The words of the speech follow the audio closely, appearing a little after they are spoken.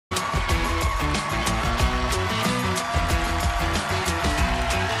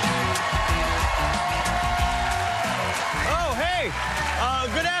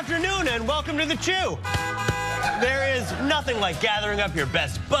welcome to the Chew. There is nothing like gathering up your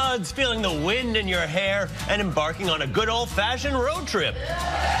best buds, feeling the wind in your hair, and embarking on a good old-fashioned road trip.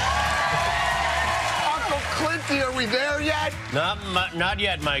 Uncle Clinty, are we there yet? Not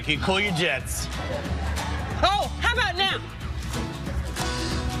yet, Mikey. Cool your jets. Oh, how about now?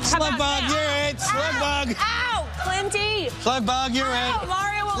 Slugbug, you're it. Slugbug. Ow, Clinty. Slugbug, you're Ow, it.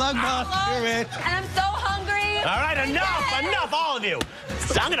 Mario will Slugbug, you're it. And I'm so hungry. All right, enough, all of you.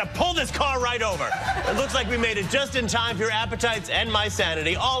 I'm gonna pull this car right over. It looks like we made it just in time for your appetites and my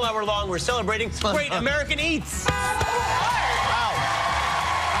sanity. All hour long, we're celebrating Great American Eats. Wow.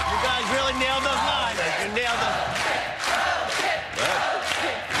 You guys really nailed those lines. You nailed them.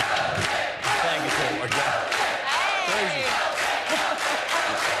 Thank you so much. Hey.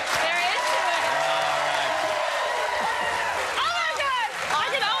 They're into it. Oh my God! I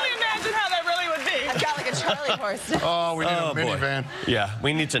can only imagine how that really would be. I've got like a Charlie horse. Oh, we need a minivan. Yeah,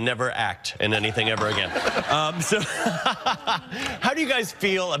 we need to never act in anything ever again. So, how do you guys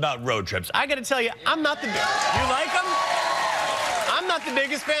feel about road trips? I got to tell you, I'm not the. You like them? I'm not the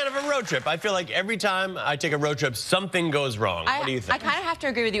biggest fan of a road trip. I feel like every time I take a road trip, something goes wrong. What do you think? I kind of have to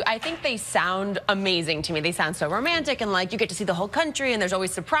agree with you. I think they sound amazing to me. They sound so romantic and like you get to see the whole country and there's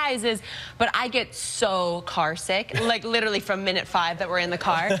always surprises. But I get so car sick, like literally from minute 5 that we're in the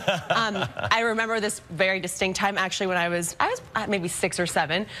car. I remember this very distinct time actually when I was maybe 6 or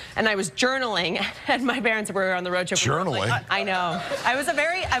 7 and I was journaling and my parents were on the road trip. Journaling? Like, I know. I was a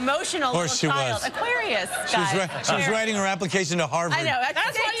very emotional little child. Aquarius, guys. She was writing her application to Harvard. I know.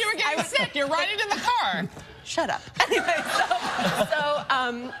 That's why you were getting sick. You're riding in the car. Shut up. Anyway, so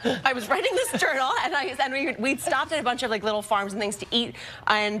I was writing this journal, and we'd stopped at a bunch of like little farms and things to eat,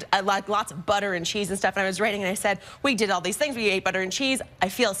 and like lots of butter and cheese and stuff. And I was writing, and I said, we did all these things. We ate butter and cheese. I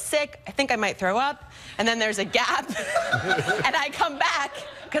feel sick. I think I might throw up. And then there's a gap, and I come back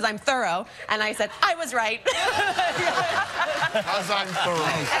because I'm thorough, and I said, I was right. Because I'm thorough.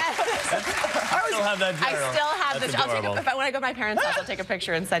 I still have that journal. I still have That's this. adorable. When I go to my parents' house, I'll take a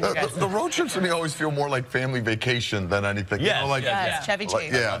picture and send you guys. The road trips to me always feel more like family vacation than anything. Yes, you know, like, Yes, Chevy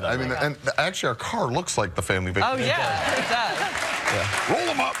Chase. yeah, I mean, and actually our car looks like the family vacation. Oh, yeah, it does. Yeah. Roll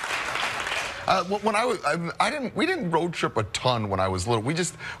them up. When we didn't road trip a ton when I was little. We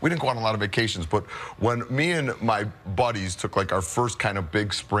didn't go on a lot of vacations. But when me and my buddies took like our first kind of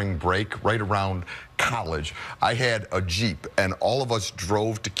big spring break right around college, I had a Jeep, and all of us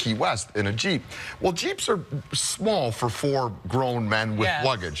drove to Key West in a Jeep. Well, Jeeps are small for 4 grown men with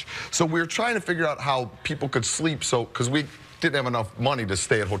luggage. So we were trying to figure out how people could sleep, because we didn't have enough money to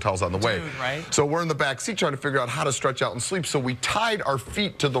stay at hotels on the way. Right? So we're in the back seat trying to figure out how to stretch out and sleep. So we tied our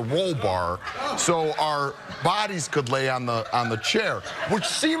feet to the roll bar so our bodies could lay on the chair, which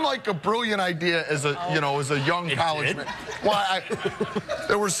seemed like a brilliant idea as a as a young college man. Well,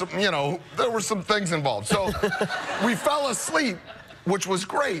 there were some things involved. So we fell asleep, which was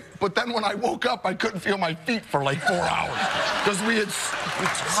great, but then when I woke up, I couldn't feel my feet for like 4 hours because we had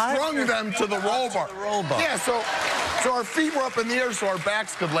strung them to the roll bar. Yeah, so our feet were up in the air so our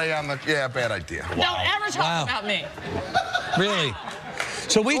backs could lay on the, bad idea. Don't ever talk about me. Really?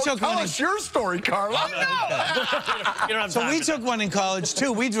 So we took Tell one. us your story, Carla. So we took one in college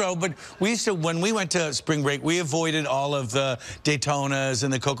too. We drove, but when we went to spring break, we avoided all of the Daytonas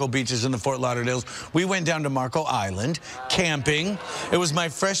and the Cocoa Beaches and the Fort Lauderdales. We went down to Marco Island camping. It was my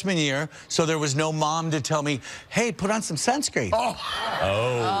freshman year, so there was no mom to tell me, hey, put on some sunscreen. Oh.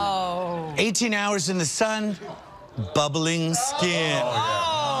 18 hours in the sun, bubbling skin.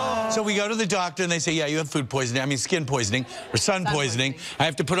 So we go to the doctor and they say, yeah, you have food poisoning. I mean, skin poisoning or sun poisoning. I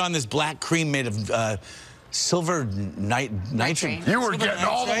have to put on this black cream made of silver nitrate. You were getting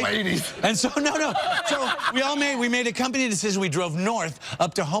all the ladies. And so, So we made a company decision. We drove north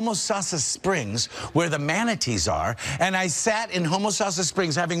up to Homosassa Springs, where the manatees are. And I sat in Homosassa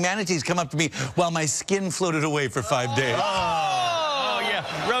Springs having manatees come up to me while my skin floated away for 5 days. Oh, yeah.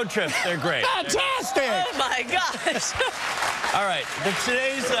 Road trips, they're great. Fantastic! Oh, my gosh. All right,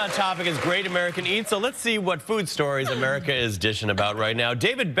 today's topic is Great American Eats, so let's see what food stories America is dishing about right now.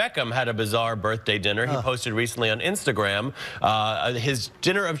 David Beckham had a bizarre birthday dinner. He posted recently on Instagram his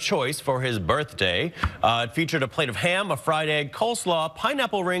dinner of choice for his birthday. It featured a plate of ham, a fried egg, coleslaw,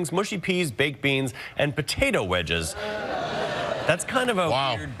 pineapple rings, mushy peas, baked beans, and potato wedges. That's kind of a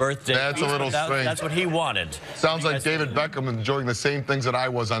weird birthday. That's a little strange. That's what he wanted. Sounds like David Beckham enjoying the same things that I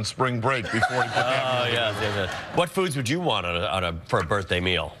was on spring break before he put that. Oh, yeah. What foods would you want for a birthday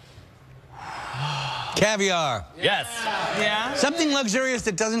meal? Caviar. Yes. Yeah? Something luxurious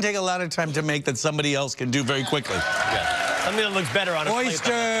that doesn't take a lot of time to make that somebody else can do very quickly. Yes. Something that looks better on a plate.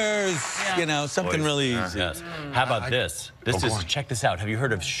 Oysters. You know, something really easy. Yes. How about this? Check this out. Have you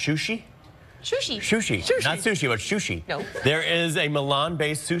heard of sushi? Sushi. Sushi. Not sushi, but sushi. No. There is a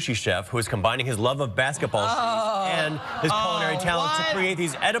Milan-based sushi chef who is combining his love of basketball shoes and his culinary talent to create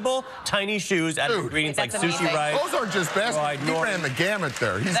these edible, tiny shoes out of ingredients like sushi rice. Those aren't just basketball. He ran the gamut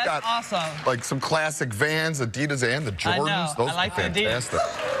there. He's got awesome. like some classic Vans, Adidas, and the Jordans. Those I like are fantastic.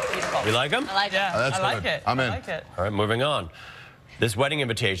 You like them? I like it. Yeah, That's I like good. it. I'm in. I like it. All right, moving on. This wedding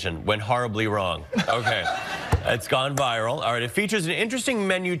invitation went horribly wrong. Okay. It's gone viral. All right, it features an interesting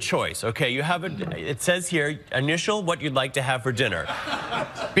menu choice. Okay, you have it says here, initial what you'd like to have for dinner.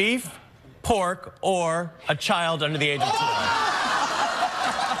 Beef, pork, or a child under the age of 12.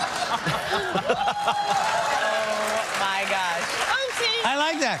 Oh my gosh. I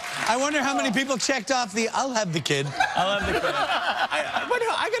like that. I wonder how many people checked off the I'll have the kid. I'll have the kid.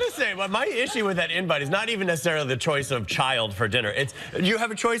 I gotta say, my issue with that invite is not even necessarily the choice of child for dinner. It's you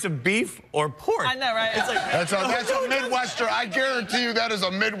have a choice of beef or pork. I know, right? It's like That's a Midwestern. I guarantee you that is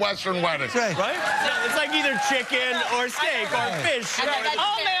a Midwestern wedding. Right. right? Yeah, it's like either chicken or steak or fish. And then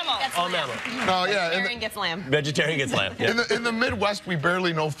All mammal. gets All lamb. mammal. No, yeah. Vegetarian gets lamb. Vegetarian gets lamb. Yeah. In the Midwest, we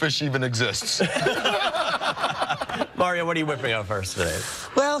barely know fish even exists. Mario, what are you whipping out first today?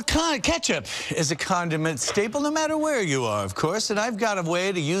 Well, ketchup is a condiment staple no matter where you are, of course, and I've got a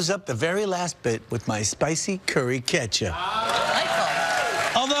way to use up the very last bit with my spicy curry ketchup.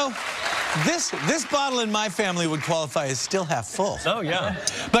 Although, this bottle in my family would qualify as still half full. Oh, yeah.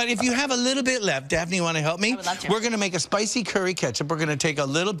 But if you have a little bit left, Daphne, you want to help me? I would love to. We're going to make a spicy curry ketchup. We're going to take a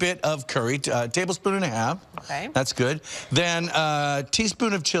little bit of curry, a tablespoon and a half. Okay. That's good. Then a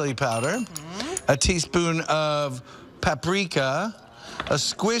teaspoon of chili powder, a teaspoon of paprika, a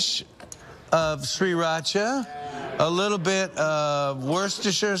squish of sriracha, a little bit of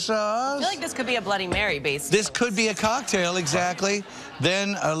Worcestershire sauce. I feel like this could be a Bloody Mary based. This could be a cocktail, exactly.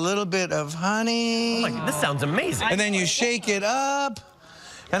 Then a little bit of honey. This sounds amazing. And then you shake it up.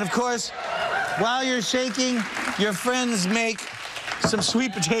 And of course, while you're shaking, your friends make some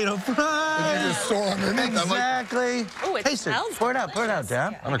sweet potato fries. You just soar underneath. Exactly. Oh, it Taste smells Pour it out,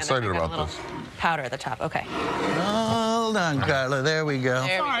 Dad. I'm excited I got a about little this. Powder at the top. Okay. Hold on, Carla. There we go.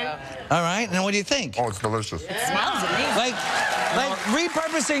 There we go. All right, now what do you think? Oh, it's delicious. It smells amazing. Like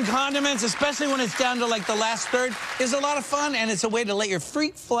repurposing condiments, especially when it's down to like the last third, is a lot of fun, and it's a way to let your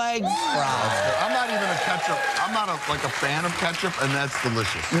freak flag fly. I'm not even a ketchup. I'm not like a fan of ketchup, and that's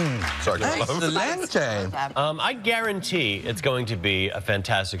delicious. Sorry, Excelente. I guarantee it's going to be a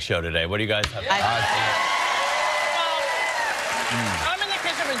fantastic show today. What do you guys have? I'm in the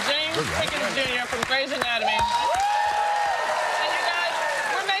kitchen with James Pickens Jr. from Grey's Anatomy. And you guys,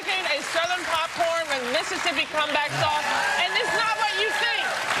 we're making a southern popcorn with Mississippi comeback sauce, and it's not what you think.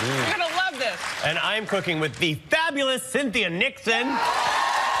 You're gonna love this. And I'm cooking with the fabulous Cynthia Nixon.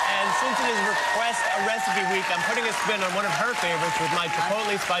 And since it is Request a Recipe Week, I'm putting a spin on one of her favorites with my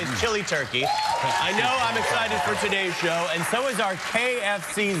Chipotle Spiced Chili Turkey. I know I'm excited for today's show, and so is our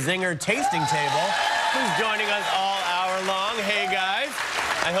KFC Zinger Tasting Table, who's joining us all hour long. Hey, guys.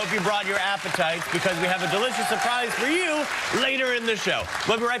 I hope you brought your appetites because we have a delicious surprise for you later in the show.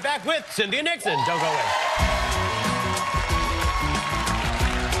 We'll be right back with Cynthia Nixon. Don't go away.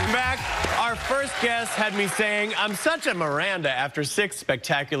 Back. Our first guest had me saying, I'm such a Miranda after 6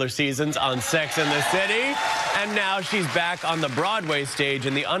 spectacular seasons on Sex and the City. And now she's back on the Broadway stage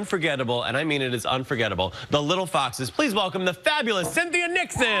in the unforgettable, and I mean it is unforgettable, The Little Foxes. Please welcome the fabulous Cynthia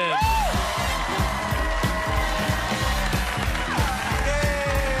Nixon.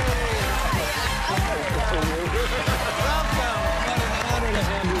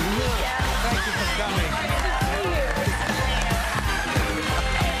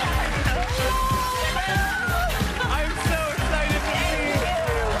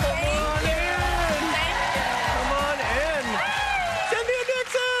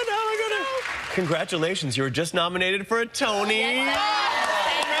 Congratulations, you were just nominated for a Tony. A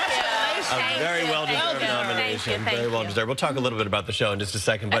very well-deserved nomination. Very well-deserved. We'll talk a little bit about the show in just a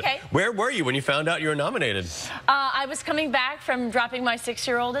second, but where were you when you found out you were nominated? I was coming back from dropping my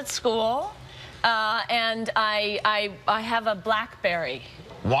 6-year-old at school, and I have a BlackBerry.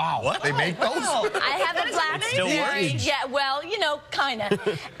 Wow. What? They make those? I have a BlackBerry. Yeah, well, you know, kind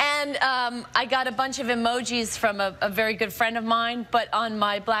of. And I got a bunch of emojis from a very good friend of mine, but on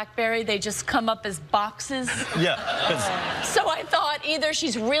my BlackBerry, they just come up as boxes. Yeah. So I thought either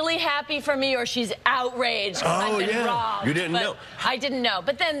she's really happy for me or she's outraged because I've been robbed. You didn't know. I didn't know.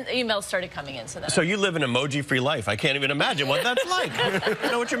 But then emails started coming in. So you live an emoji-free life. I can't even imagine what that's like. You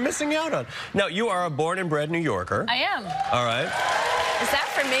know what you're missing out on. Now, you are a born and bred New Yorker. I am. All right. Is that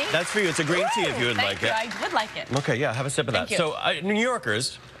for me? That's for you. It's a green tea if you would like it. I would like it. Okay, yeah, have a sip of that. Thank you. So, New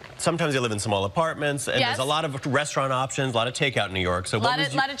Yorkers sometimes they live in small apartments, and there's a lot of restaurant options, a lot of takeout in New York. So a lot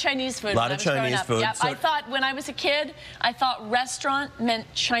of Chinese food. A lot of Chinese food. Yep. So I thought when I was a kid, I thought restaurant meant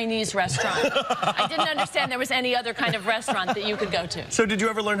Chinese restaurant. I didn't understand there was any other kind of restaurant that you could go to. So did you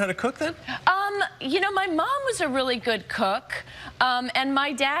ever learn how to cook then? You know, my mom was a really good cook, and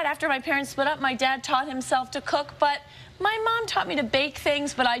my dad, after my parents split up, my dad taught himself to cook, but my mom taught me to bake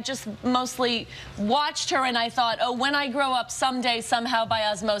things, but I just mostly watched her, and I thought, oh, when I grow up, someday, somehow, by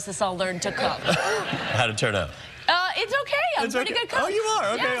osmosis, I'll learn to cook. How'd it turn out? It's okay. I'm a pretty good cook. Oh, you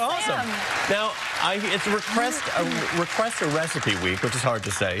are? Okay, yes, awesome. Now, it's request a recipe week, which is hard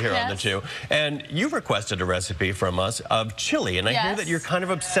to say here on the Chew. And you requested a recipe from us of chili, and I hear that you're kind of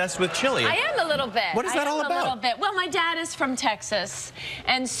obsessed with chili. I am a little bit. What is that all about? A little bit. Well, my dad is from Texas,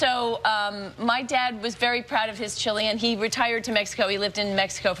 and so my dad was very proud of his chili, and he retired to Mexico. He lived in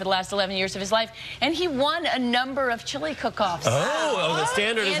Mexico for the last 11 years of his life, and he won a number of chili cook-offs. Oh, the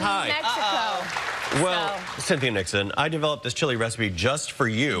standard is high. In Mexico. Well, Cynthia Nixon, I developed this chili recipe just for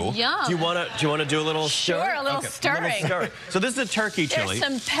you. Yum. Do you want to do a little stir? Sure, a little stirring. A little stirring. So this is a turkey chili.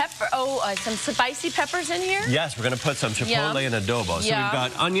 There's some spicy peppers in here. Yes, we're going to put some chipotle and adobo. So we've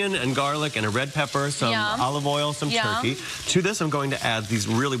got onion and garlic and a red pepper, some olive oil, some turkey. To this, I'm going to add these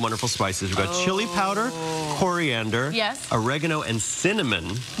really wonderful spices. We've got chili powder, coriander, oregano, and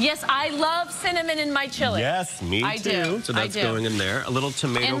cinnamon. Yes, I love cinnamon in my chili. Yes, me too. I do. So that's going in there. A little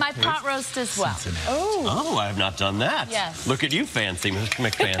tomato and my paste. pot roast as well. Oh, I have not done that. Yes. Look at you, fancy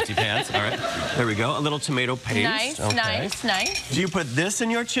McFancy pants. All right, there we go. A little tomato paste. Nice, nice. Do you put this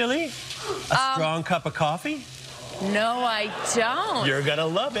in your chili? A strong cup of coffee? No, I don't. You're gonna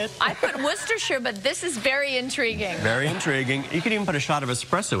love it. I put Worcestershire, but this is very intriguing. Very intriguing. You can even put a shot of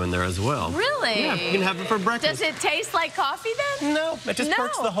espresso in there as well. Really? Yeah, you can have it for breakfast. Does it taste like coffee then? No, it just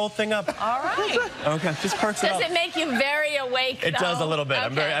perks the whole thing up. All right. Okay, just perks it up. Does it make you very awake? It does a little bit.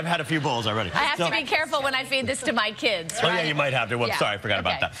 Okay. I've had a few bowls already. I have to be careful when I feed this to my kids. Right? Oh yeah, you might have to. Well, sorry, I forgot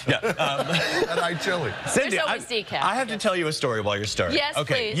about that. Yeah. And I chili. Cynthia, always decaf. I have to tell you a story while you're stirring. Yes,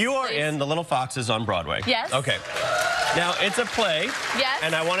 okay, please. You are in The Little Foxes on Broadway. Yes. Okay. Now, it's a play. Yes.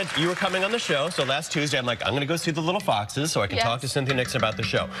 And you were coming on the show, so last Tuesday I'm like, I'm going to go see The Little Foxes so I can talk to Cynthia Nixon about the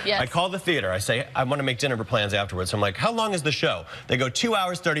show. Yes. I call the theater. I say, I want to make dinner plans afterwards. So I'm like, how long is the show? They go 2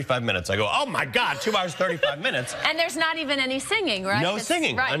 hours, 35 minutes. I go, oh my God, 2 hours, 35 minutes. And there's not even any singing, right? No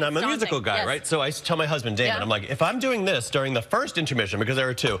singing. Right, and I'm a musical guy, right? So I tell my husband, David, I'm like, if I'm doing this during the first intermission, because there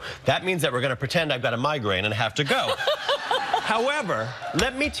are two, that means that we're going to pretend I've got a migraine and have to go. However,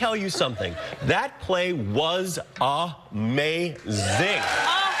 let me tell you something. That play was amazing.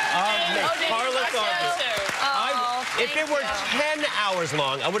 If it were 10 hours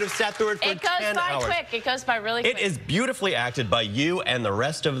long, I would have sat through it for 10 hours. It goes by quick. It goes by really quick. It is beautifully acted by you and the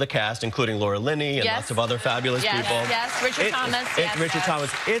rest of the cast, including Laura Linney and lots of other fabulous people. Yes, Richard Thomas. Richard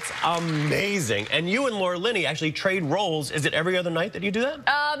Thomas. It's amazing. And you and Laura Linney actually trade roles. Is it every other night that you do that?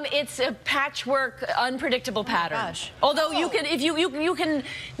 It's a patchwork, unpredictable pattern. Although you can, if you can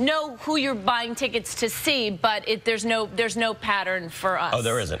know who you're buying tickets to see, but there's no pattern for us. Oh,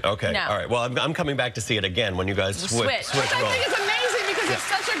 there isn't. Okay. No. All right. Well, I'm coming back to see it again when you guys switch Which I think is amazing because it's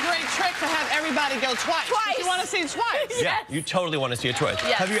such a great trick to have everybody go twice. You want to see it twice. Yeah, you totally want to see it twice.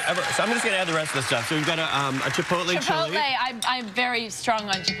 Yes. Have you ever? So I'm just going to add the rest of the stuff. So we've got a chipotle chili. I'm very strong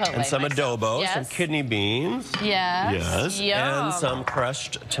on chipotle. And some adobo, some kidney beans. Yes. Yum. And some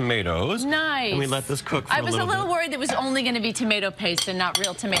crushed tomatoes. Nice. And we let this cook for a little bit. I was a little worried it was only going to be tomato paste and not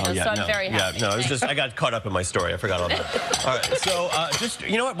real tomatoes, so I'm very happy. Yeah, no, it was just, I got caught up in my story. I forgot all that. All right, so just,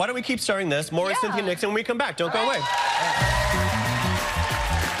 you know what? Why don't we keep starting this? More with Cynthia Nixon when we come back. Don't go away.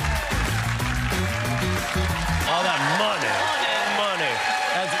 All that money.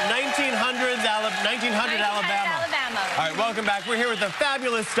 That's 1900 Alabama. All right, welcome back. We're here with the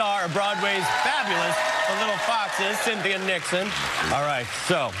fabulous star of Broadway's fabulous The Little Foxes, Cynthia Nixon. All right,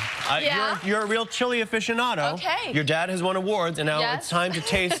 so you're a real chili aficionado. Okay. Your dad has won awards, and now it's time to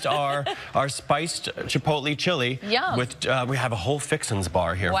taste our spiced chipotle chili. Yum. With we have a whole fixins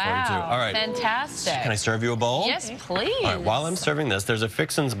bar here for you too. All right. Fantastic. Can I serve you a bowl? Yes, please. All right, while I'm serving this, there's a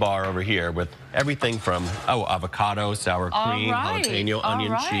fixins bar over here with everything from avocado, sour cream, jalapeno,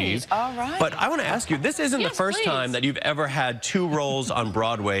 onion, cheese. All right. But I want to ask you, this isn't the first time that you've ever had two roles on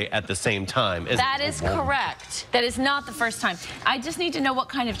Broadway at the same time, is it? That is correct. That is not the first time. I just need to know what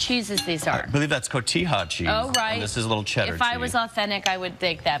kind of cheeses these are. I believe that's cotija cheese. Oh, right. And this is a little cheddar cheese. If I was authentic, I would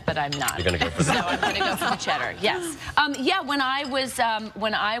take that, but I'm not. You're going to go for that. So I'm going to go for the cheddar, yes. Yeah, when I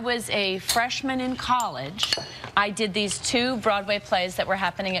was a freshman in college, I did these two Broadway plays that were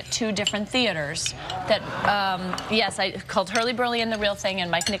happening at two different theaters. That, I called Hurly Burly and the Real Thing, and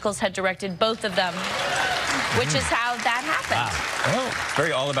Mike Nichols had directed both of them, which is how that happened. Wow. Oh, it's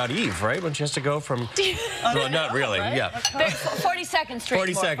very all about Eve, right? When she has to go from... well, not really, right? yeah. 42nd Street.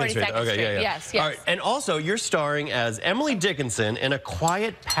 42nd Street, okay, yeah. Yes, yes. All right, and also, you're starring as Emily Dickinson in A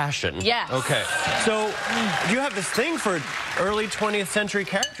Quiet Passion. Yes. Okay, so you have this thing for early 20th century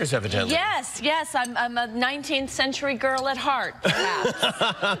characters, evidently. Yes, yes, I'm a 19th century girl at heart, perhaps.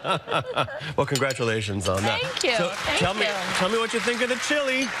 Well, congratulations on that. Thank you. So Thank you. Tell me what you think of the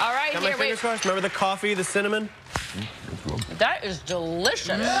chili. All right, Got here, my fingers crossed. Remember the coffee, the cinnamon? That is delicious.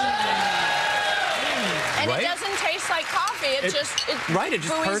 And Right? it doesn't taste like coffee. It just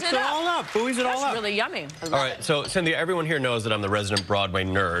perks it all up. Buoys it all up. That's really yummy. All right, so Cynthia, everyone here knows that I'm the resident Broadway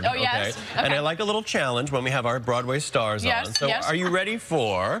nerd. Oh, yes? Okay. And I like a little challenge when we have our Broadway stars Yes, on. So yes. are you ready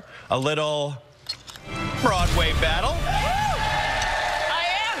for a little Broadway battle?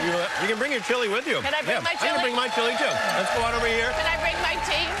 You can bring your chili with you. Can I bring my chili? I can bring my chili too. Let's go on over here. Can I bring my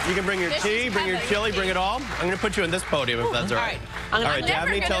tea? You can bring your tea, bring your chili, bring it all. I'm going to put you in this podium if that's all right. I'm All right, never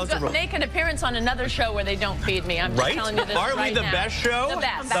going to make an appearance on another show where they don't feed me. I'm just telling you this Aren't we the best show? The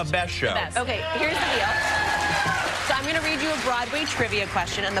best. The best show. The best. Okay, here's the deal. So I'm going to read you a Broadway trivia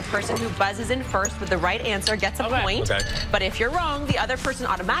question, and the person who buzzes in first with the right answer gets a point. Okay. But if you're wrong, the other person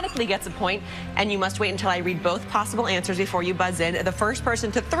automatically gets a point, and you must wait until I read both possible answers before you buzz in. The first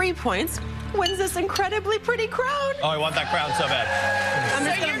person to 3 points wins this incredibly pretty crown. Oh, I want that crown so bad. I'm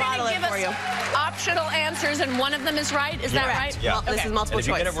just going to model it for you. Optional answers, and one of them is right? Is that right? Yeah. Well, this is multiple And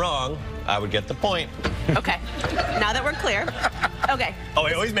if choice. you get it wrong, I would get the point. Okay. Now that we're clear. Okay. Oh,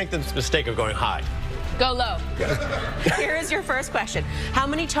 I always make the mistake of going high. Go low. Here is your first question. How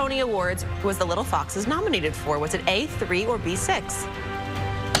many Tony Awards was The Little Foxes nominated for? Was it A, 3, or B, 6?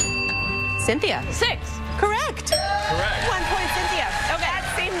 Cynthia. 6. Correct. Correct. 1 point, Cynthia. Okay.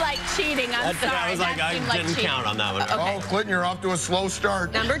 That seemed like cheating. I'm sorry. I was like, I didn't count on that one. Okay. Oh, Clinton, you're off to a slow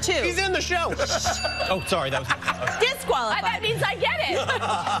start. Number 2. He's in the show. Oh, sorry. That was... Disqualified. That means I get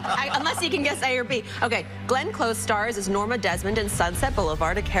it. Unless you can guess A or B. Okay. Glenn Close stars as Norma Desmond in Sunset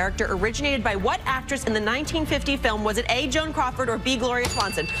Boulevard, a character originated by what actress in the 1950 film? Was it A, Joan Crawford, or B, Gloria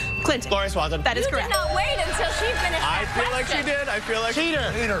Swanson? Clinton. Gloria Swanson. That is You correct. did not wait until she finished I that feel like she question. did. I feel like...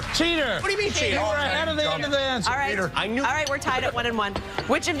 Cheater. Cheater. What do you mean cheater? You were ahead of the end of the answer. All right. I knew... All right, we're tied at 1-1.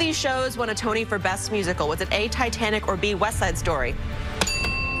 Which of these shows won a Tony for Best Musical? Was it A, Titanic, or B, West Side Story?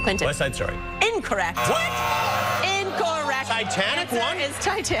 Clinton. West Side Story. Incorrect. What? Incorrect. Titanic Answer won? is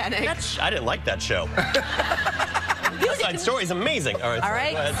Titanic. I didn't like that show. West Side Story is amazing. All right. All sorry.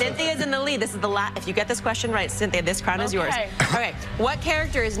 right, Go ahead. Cynthia's in the lead. This is the last. If you get this question right, Cynthia, this crown is yours. Okay. All right. What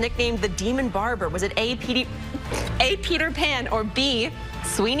character is nicknamed the Demon Barber? Was it A, Peter Pan, or B,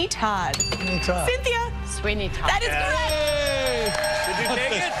 Sweeney Todd? Cynthia. Sweeney Todd. That is correct. Did you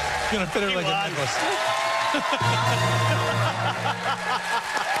take it? It's gonna fit her like a necklace.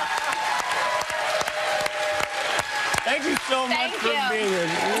 Thank you so much Thank for you. being here.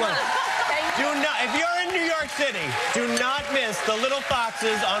 Thank you. Do not, if you're in New York City, do not miss The Little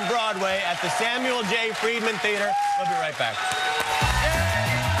Foxes on Broadway at the Samuel J. Friedman Theater. We'll be right back.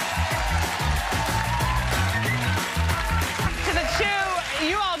 To the two,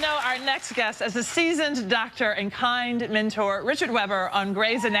 you all know our next guest as a seasoned doctor and kind mentor, Richard Weber on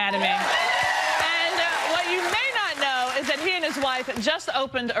Grey's Anatomy. And what you may not know is that he and his wife just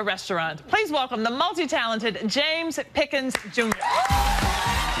opened a restaurant. Please welcome the multi-talented James Pickens Jr.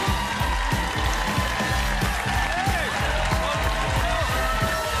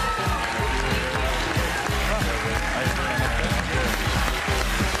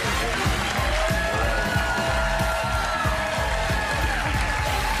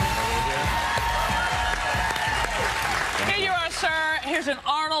 Here you are, sir. Here's an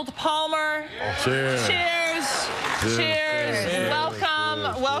Arnold Palmer. Cheers. Cheers. Cheers.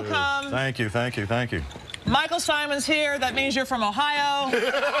 Welcome. Welcome. Thank you, thank you, thank you. Michael Simon's here. That means you're from Ohio.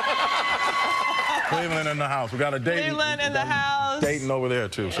 Cleveland in the house. We got a date. Cleveland in the house. Dating over there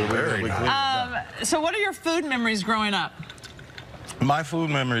too. So So what are your food memories growing up? my food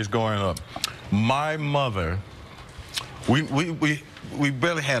memories growing up. My mother, we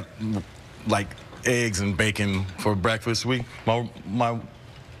barely had like eggs and bacon for breakfast. My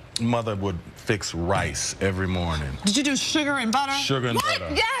mother would fix rice every morning. Did you do sugar and butter? Sugar and butter.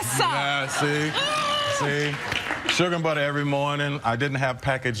 Yes. Yeah, see? Sugar and butter every morning. I didn't have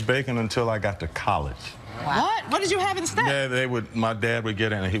packaged bacon until I got to college. What? What did you have instead? Yeah, my dad would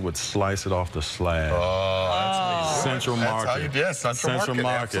get it and he would slice it off the slab. Oh, that's Central Market. That's how you, yeah, Central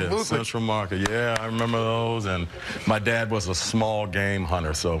Market. Absolutely. Central Market. Yeah, I remember those. And my dad was a small game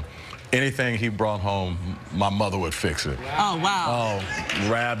hunter, so anything he brought home, my mother would fix it. Oh, wow. Oh,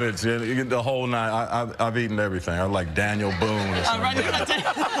 rabbits, the whole night. I've eaten everything. I like Daniel Boone or something. Right.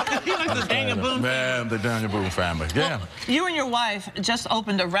 He likes the Daniel Daniel Boone family. The Daniel Boone family. Yeah. Well, you and your wife just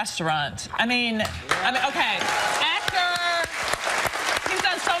opened a restaurant. I mean, okay, actor. He's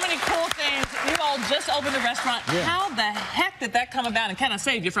done so many cool things. You all just opened a restaurant. Yeah. How the heck did that come about, and can I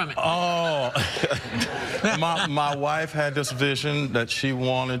save you from it? Oh, my wife had this vision that she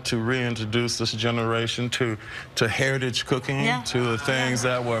wanted to reintroduce this generation to heritage cooking, to the things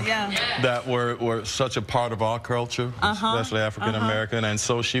that were such a part of our culture, especially African American. And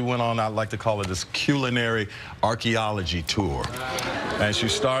so she went on, I'd like to call it this culinary archaeology tour. And she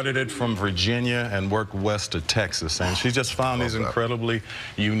started it from Virginia and worked west to Texas. And she just found these incredibly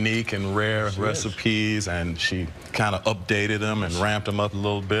unique and rare recipes, and she kind of updated them and ramped them up a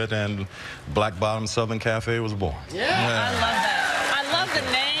little bit, and Black Bottom Southern Cafe was born. I love that. I love the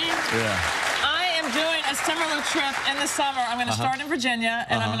name. I am doing a similar trip in the summer. I'm going to start in Virginia,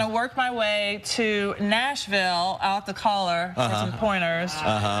 and I'm going to work my way to Nashville out the collar for some pointers.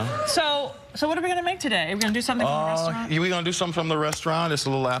 So what are we going to make today? Are we going to do something from the restaurant? We're going to do something from the restaurant. It's a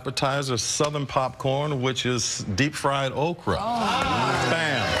little appetizer, southern popcorn, which is deep fried okra.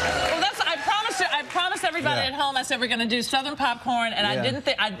 Bam. I promised everybody at home, I said we're going to do southern popcorn, and I didn't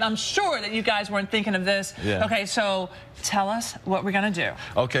think, I'm sure that you guys weren't thinking of this. Okay, so tell us what we're going to do.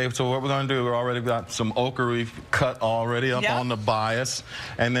 Okay, so what we're going to do, we've already got some okra we've cut already up on the bias,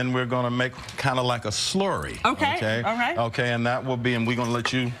 and then we're going to make kind of like a slurry. Okay, all right. Okay, and that will be, and we're going to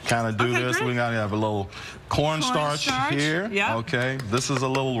let you kind of do this. We're going to have a little cornstarch here. Okay, this is a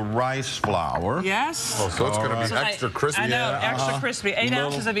little rice flour. Yes. Oh, so it's going to be extra crispy. I know, extra crispy. 8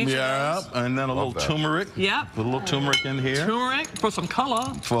 ounces of each of those. And then a little turmeric. Yep. Put a little turmeric in here. Turmeric for some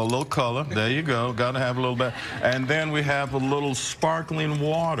color. For a little color. There you go. Got to have a little bit. And then we have a little sparkling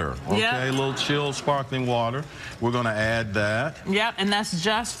water. Okay, a little chilled sparkling water. We're going to add that. Yep, and that's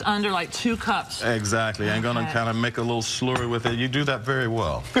just under like 2 cups. Exactly. I'm going to kind of make a little slurry with it. You do that very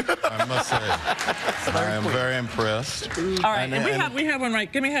well, I must say. I am very impressed. All right, and we have one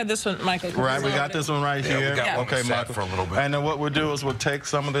right. Give me this one, Michael. Right, we got this one right here. We got one okay, Michael. for a little bit. And then what we'll do is we'll take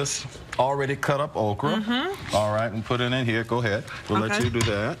some of this already cut up okra. All right, and put it in here. Go ahead. We'll let you do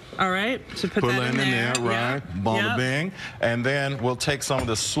that. All right, so put that in there. Right. Bada bing. And then we'll take some of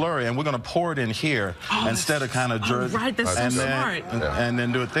the slurry, and we're going to pour it in here instead of kind of jerk. Right, that's so smart. And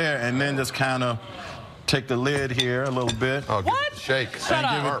then do it there, and then just kind of take the lid here a little bit. Oh, give it a shake. Shut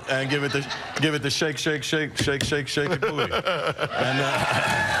up. And give it the shake, shake, shake, shake, shake, shake, and booty.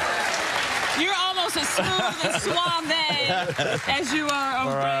 You're almost as smooth and suave as you are on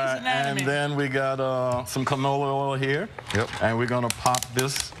Grey's Anatomy. And then we got some canola oil here. And we're going to pop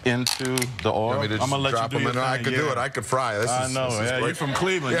this into the oil. I'm going to let you do your thing. I could do it. I could fry. I know. You're from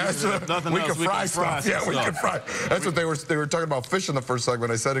Cleveland. We could fry stuff. Yeah, we could fry. That's what they were talking about fish in the first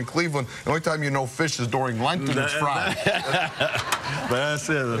segment. I said in Cleveland, the only time you know fish is during Lenten, it's fried. That's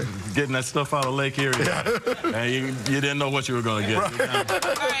it. Getting that stuff out of Lake Erie. And you didn't know what you were going to get.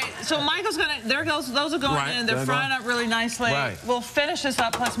 All right, so Michael's going to, those are going in. They're frying up really nicely. We'll finish this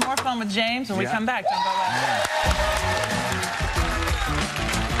up, plus more fun with James when we come back. Don't go away.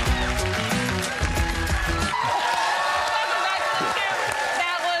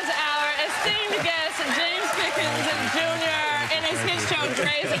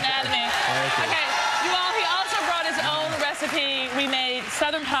 Grey's Anatomy. Okay, you all, he also brought his own recipe. We made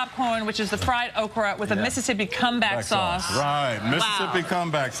southern popcorn, which is the fried okra with a Mississippi comeback sauce. Right, Mississippi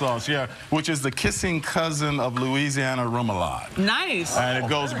comeback sauce, which is the kissing cousin of Louisiana remoulade. Nice. And it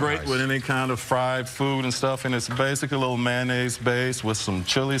goes great with any kind of fried food and stuff, and it's basically a little mayonnaise base with some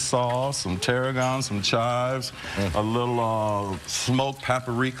chili sauce, some tarragon, some chives, a little smoked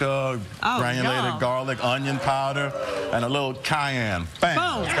paprika, granulated garlic, onion powder, and a little cayenne. Bang.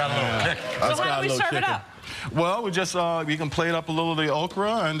 Boom. It's got a little kick. So how do we serve it up? Well, we just, you can plate up a little of the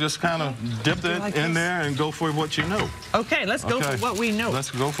okra and just kind of dip it in there and go for what you know. Okay, let's go for what we know.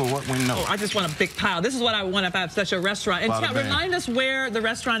 Let's go for what we know. Oh, I just want a big pile. This is what I want about such a restaurant. And remind us where the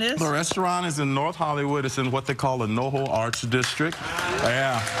restaurant is. The restaurant is in North Hollywood. It's in what they call the NoHo Arts District.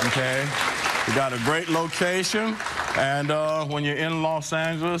 Okay. We got a great location. And when you're in Los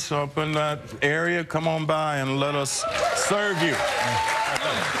Angeles, up in that area, come on by and let us serve you.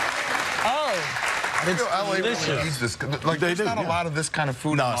 LA really needs this. Like, there's not a lot of this kind of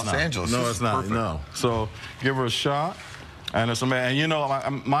food in Los Angeles. No, it's not. No. So give her a shot. And it's amazing. And you know,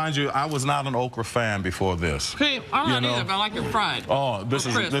 mind you, I was not an okra fan before this. See, I'm not either, but I like it fried. Oh, this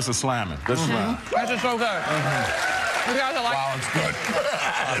is slamming. This is slamming. This is so good. You guys are like, wow, it's good.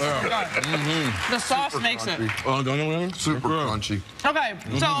 The sauce makes it. Super crunchy. Okay,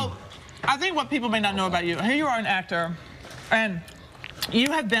 so I think what people may not know about you, here you are an actor, and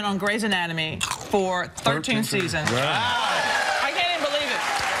you have been on Grey's Anatomy for 13 seasons. I can't even believe it.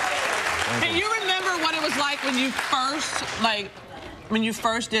 Can you remember what it was like when you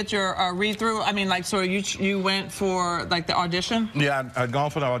first, did your read-through? I mean, like, so you went for, like, the audition? Yeah, I'd gone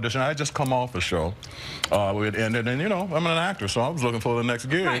for the audition. I had just come off the show. We had ended, and, you know, I'm an actor, so I was looking for the next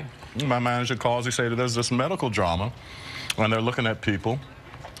gig. Right. My manager calls, he said, there's this medical drama, and they're looking at people.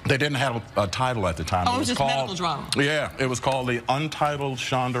 They didn't have a title at the time. Oh, it was just medical drama. Yeah, it was called the Untitled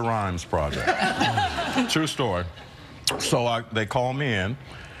Shonda Rhimes Project. True story. So they called me in,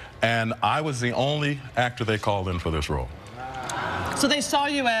 and I was the only actor they called in for this role. So they saw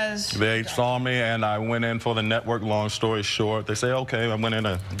you as... They saw me, and I went in for the network, long story short. They say, okay, I went in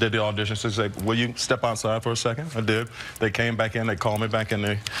and did the audition. They say, will you step outside for a second? I did. They came back in, they called me back in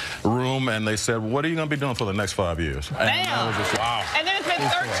the room, and they said, what are you going to be doing for the next 5 years? Damn. And I was just, wow. And then it's been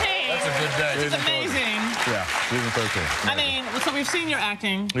 13. That's a good day. It's amazing. Yeah, season 13. I mean, so we've seen your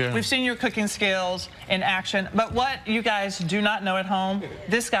acting. Yeah. We've seen your cooking skills in action. But what you guys do not know at home,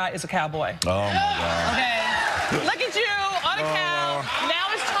 this guy is a cowboy. Oh, my God. Okay. Look at you on a cow.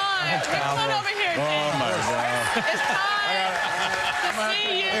 Now it's time. Come on over here, James. Oh, my God. It's time to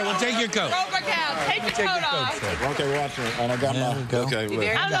see you. Here, we'll take your coat. Rover cow. Take your coat off. Okay, watch me. And I got my... Okay, look.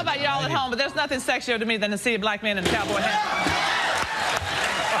 I don't know about y'all at home, but there's nothing sexier to me than to see a black man in a cowboy hat.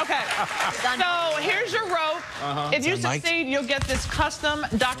 Okay, so here's your rope. If you succeed, you'll get this custom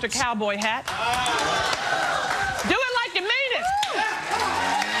Dr. Cowboy hat. Do it like you mean it.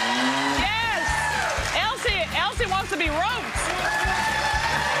 Yes. Elsie wants to be roped.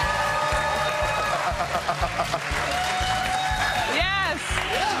 Yes.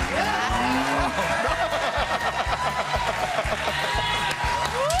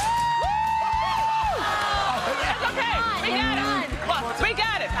 It's okay. We got it. We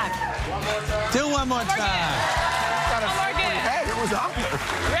got it. Do one more time. One more again. Hey, it was out there.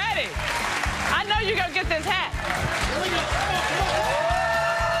 Ready? I know you're gonna get this hat.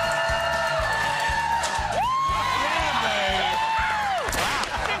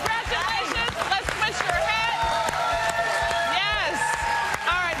 Congratulations. Let's switch your hat. Yes.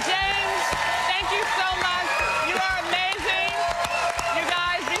 All right, James, thank you so much. You are amazing. You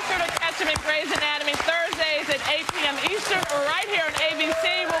guys, be sure to catch him at Grey's Anatomy Thursdays at 8 p.m. Eastern right here on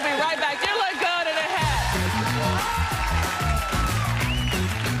ABC. We'll be right back. You look good in a hat.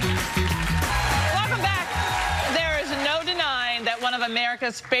 Welcome back. There is no denying that one of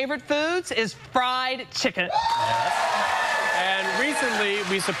America's favorite foods is fried chicken. And recently,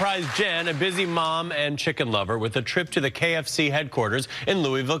 we surprised Jen, a busy mom and chicken lover, with a trip to the KFC headquarters in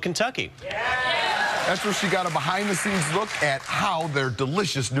Louisville, Kentucky. That's where she got a behind-the-scenes look at how their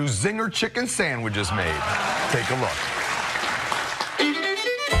delicious new Zinger chicken sandwich is made. Take a look.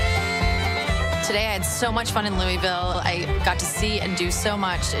 Today I had so much fun in Louisville. I got to see and do so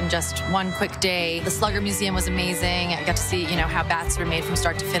much in just one quick day. The Slugger Museum was amazing. I got to see, how bats were made from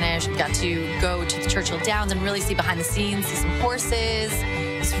start to finish. I got to go to the Churchill Downs and really see behind the scenes, see some horses.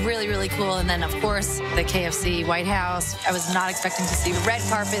 It's really, really cool. And then, of course, the KFC White House. I was not expecting to see the red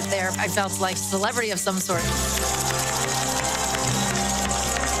carpet there. I felt like a celebrity of some sort.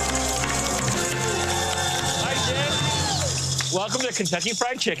 Welcome to Kentucky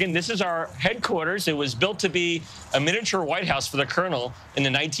Fried Chicken. This is our headquarters. It was built to be a miniature White House for the Colonel in the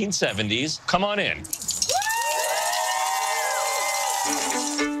 1970s. Come on in.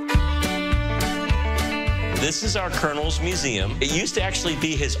 This is our Colonel's Museum. It used to actually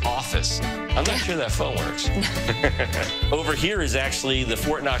be his office. I'm not sure that phone works. Over here is actually the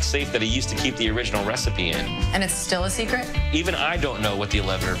Fort Knox safe that he used to keep the original recipe in. And it's still a secret? Even I don't know what the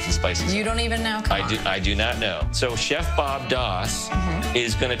 11 herbs and spices are. You don't even know? Come on. I do not know. So Chef Bob Doss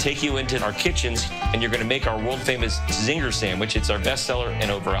is going to take you into our kitchens, and you're going to make our world-famous Zinger sandwich. It's our bestseller in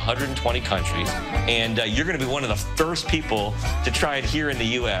over 120 countries. And you're going to be one of the first people to try it here in the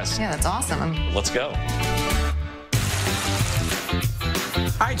U.S. Yeah, that's awesome. Let's go.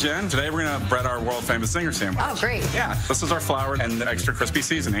 Hi, Jen. Today we're going to bread our world-famous Zinger sandwich. Oh, great. Yeah, this is our flour and the extra crispy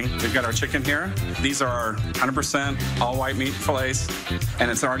seasoning. We've got our chicken here. These are our 100% all-white meat fillets,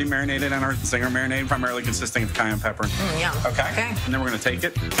 and it's already marinated in our Zinger marinade, primarily consisting of cayenne pepper. Yum. Okay. And then we're going to take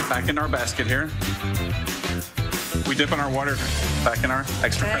it back into our basket here. We dip in our water back in our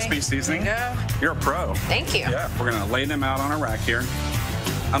extra crispy seasoning. There you go. You're a pro. Thank you. Yeah, we're going to lay them out on a rack here.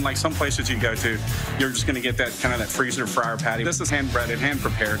 Unlike some places you go to, you're just going to get that kind of that freezer fryer patty. This is hand-breaded,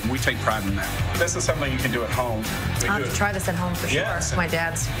 hand-prepared, and we take pride in that. This is something you can do at home. I'll have to try this at home for sure. Yes. My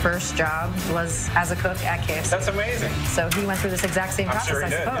dad's first job was as a cook at KFC. That's amazing. So he went through this exact same process, sure he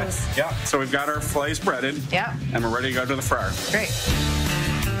did, I suppose. Yeah. So we've got our fillets breaded. Yeah. And we're ready to go to the fryer. Great.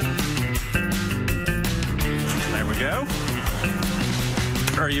 There we go.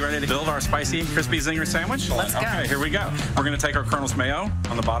 Are you ready to build our spicy, crispy zinger sandwich? Let's go. Okay, here we go. We're going to take our Colonel's mayo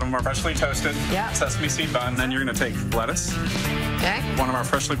on the bottom of our freshly toasted sesame seed bun. Then you're going to take lettuce. Okay. One of our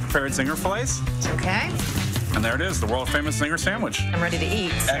freshly prepared zinger fillets. Okay. And there it is, the world famous zinger sandwich. I'm ready to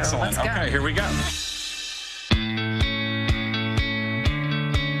eat. So Excellent. Let's go. Okay, here we go.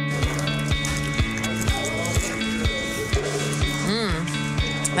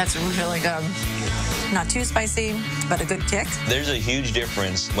 That's really good. Not too spicy, but a good kick. There's a huge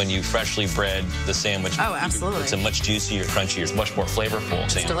difference when you freshly bread the sandwich. Oh, absolutely. It's a much juicier, crunchier, much more flavorful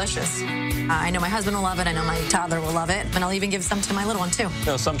It's sandwich. delicious. I know my husband will love it. I know my toddler will love it. And I'll even give some to my little one, too. You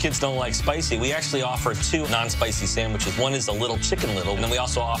know, some kids don't like spicy. We actually offer 2 non-spicy sandwiches. One is a little chicken little, and then we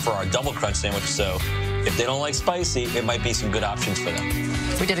also offer our double crunch sandwich. So if they don't like spicy, it might be some good options for them.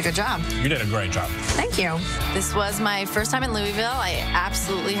 We did a good job. You did a great job. Thank you. This was my first time in Louisville. I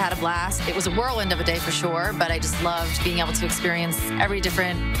absolutely had a blast. It was a whirlwind of a day for sure, but I just loved being able to experience every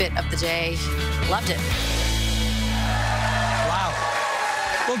different bit of the day. Loved it. Wow.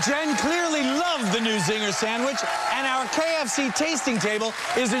 Well, Jen clearly loved the new Zinger sandwich, and our KFC tasting table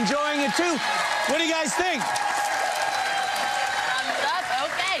is enjoying it too. What do you guys think? Thumbs up.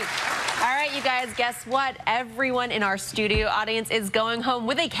 Okay. All right, you guys, guess what? Everyone in our studio audience is going home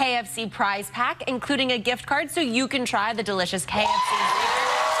with a KFC prize pack, including a gift card so you can try the delicious KFC Zinger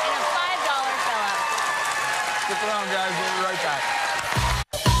and a $5 fill-up. Stick around, guys. We'll be right back.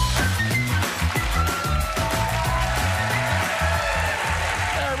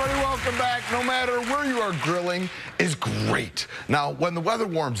 Welcome back. No matter where you are grilling is great. Now, when the weather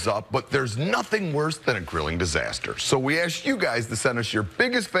warms up, but there's nothing worse than a grilling disaster. So we asked you guys to send us your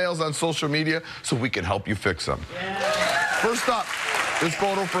biggest fails on social media so we can help you fix them. First up, this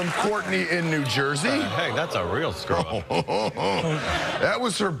photo from Courtney in New Jersey. Hey, that's a real screw-up. That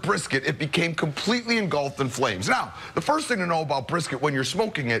was her brisket. It became completely engulfed in flames. Now, the first thing to know about brisket when you're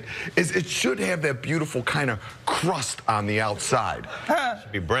smoking it is it should have that beautiful kind of crust on the outside.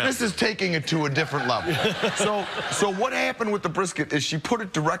 Should be brown. This is taking it to a different level. So what happened with the brisket is she put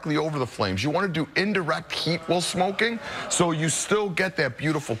it directly over the flames. You want to do indirect heat while smoking, so you still get that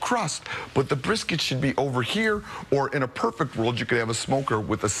beautiful crust, but the brisket should be over here, or in a perfect world, you could have a smoker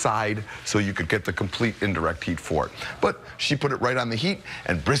with a side so you could get the complete indirect heat for it. But she put it right on the heat,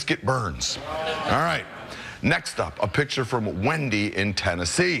 and brisket burns. All right. Next up, a picture from Wendy in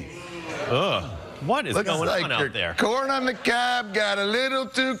Tennessee. Ugh. What is Looks going like on out there? Corn on the cob got a little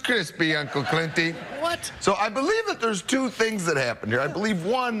too crispy, Uncle Clinty. What? So I believe that there's 2 things that happened here. I believe,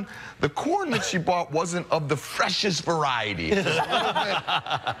 one, the corn that she bought wasn't of the freshest variety. It was a little bit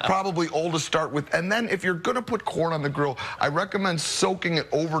probably old to start with. And then if you're going to put corn on the grill, I recommend soaking it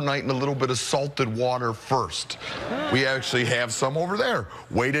overnight in a little bit of salted water first. We actually have some over there,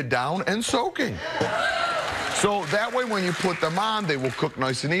 weighted down and soaking. So that way, when you put them on, they will cook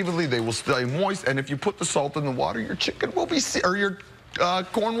nice and evenly. They will stay moist. And if you put the salt in the water, your chicken will be, or your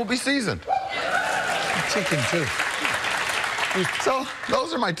corn will be seasoned. Chicken, too. So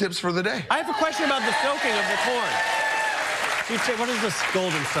those are my tips for the day. I have a question about the soaking of the corn. What is this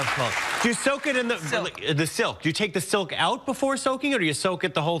golden stuff called? Do you soak it in the silk? Do you take the silk out before soaking, or do you soak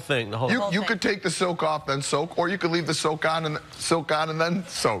it the whole thing? You could take the silk off, then soak, or you could leave the silk on and then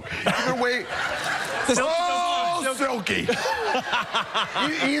soak. Either way. Silky.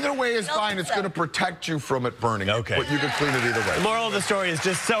 Either way is fine. It's going to protect you from it burning. Okay. But you can clean it either way. The moral of the story is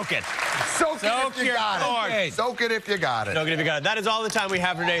just soak it. Soak it if you got it. Soak it if you got it. Soak it if you got it. That is all the time we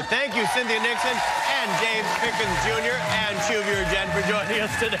have for today. Thank you, Cynthia Nixon and James Pickens Jr. and Chuvier Jen for joining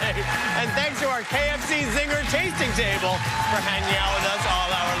us today. And thanks to our KFC Zinger tasting table for hanging out with us all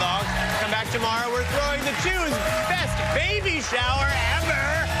hour long. Come back tomorrow. We're throwing the Chew's best baby shower ever.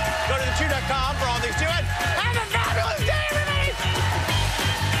 Go to the chew.com for all things to it.